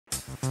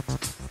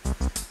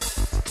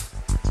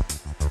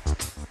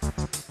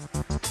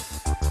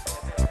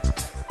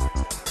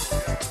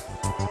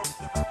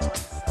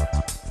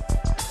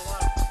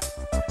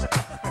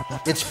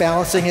It's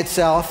balancing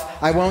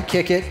itself. I won't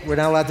kick it. We're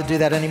not allowed to do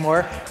that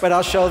anymore. But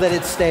I'll show that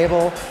it's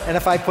stable. And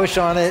if I push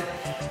on it,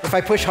 if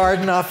I push hard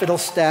enough, it'll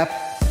step.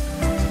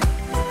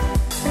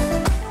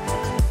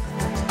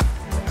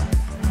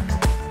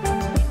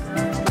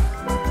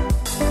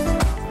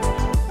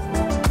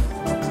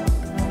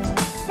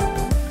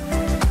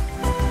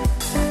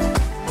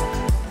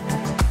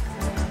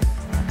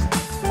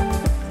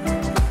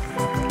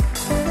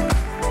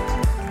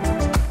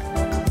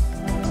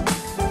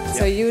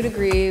 So you would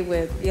agree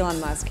with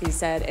Elon Musk, he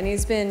said, and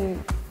he's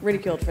been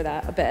ridiculed for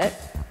that a bit.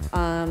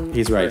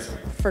 He's right.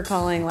 For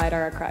calling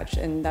LiDAR a crutch,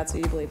 and that's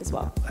what you believe as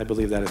well. I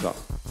believe that as well.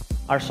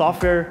 Our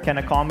software can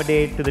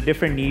accommodate to the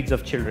different needs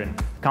of children,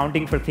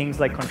 accounting for things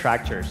like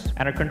contractures,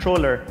 and our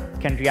controller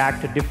can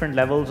react to different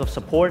levels of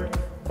support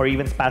or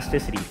even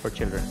spasticity for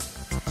children.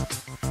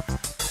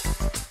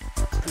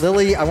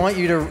 Lily, I want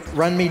you to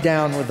run me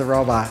down with the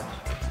robot.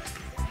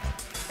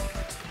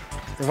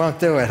 It won't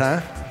do it,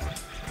 huh?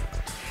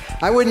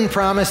 I wouldn't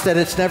promise that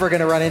it's never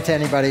going to run into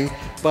anybody,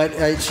 but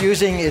it's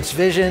using its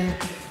vision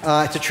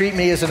to treat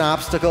me as an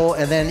obstacle,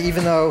 and then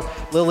even though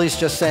Lily's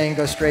just saying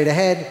go straight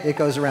ahead, it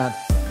goes around.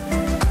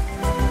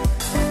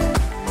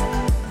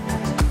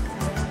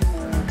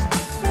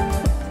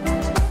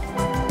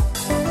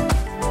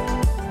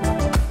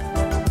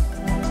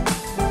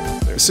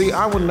 See,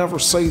 I would never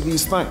say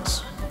these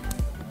things,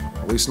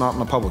 at least not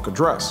in a public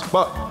address,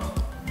 but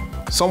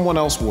someone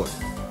else would.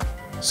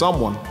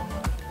 Someone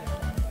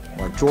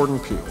like Jordan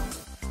Peele.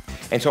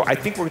 And so I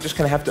think we're just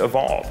going to have to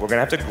evolve. We're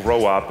going to have to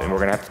grow up, and we're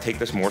going to have to take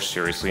this more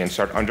seriously and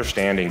start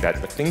understanding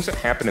that the things that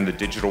happen in the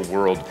digital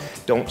world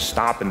don't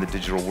stop in the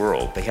digital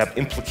world. They have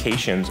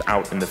implications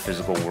out in the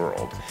physical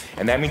world.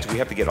 And that means we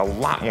have to get a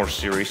lot more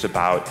serious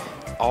about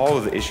all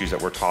of the issues that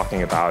we're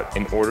talking about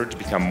in order to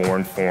become more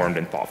informed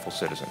and thoughtful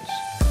citizens.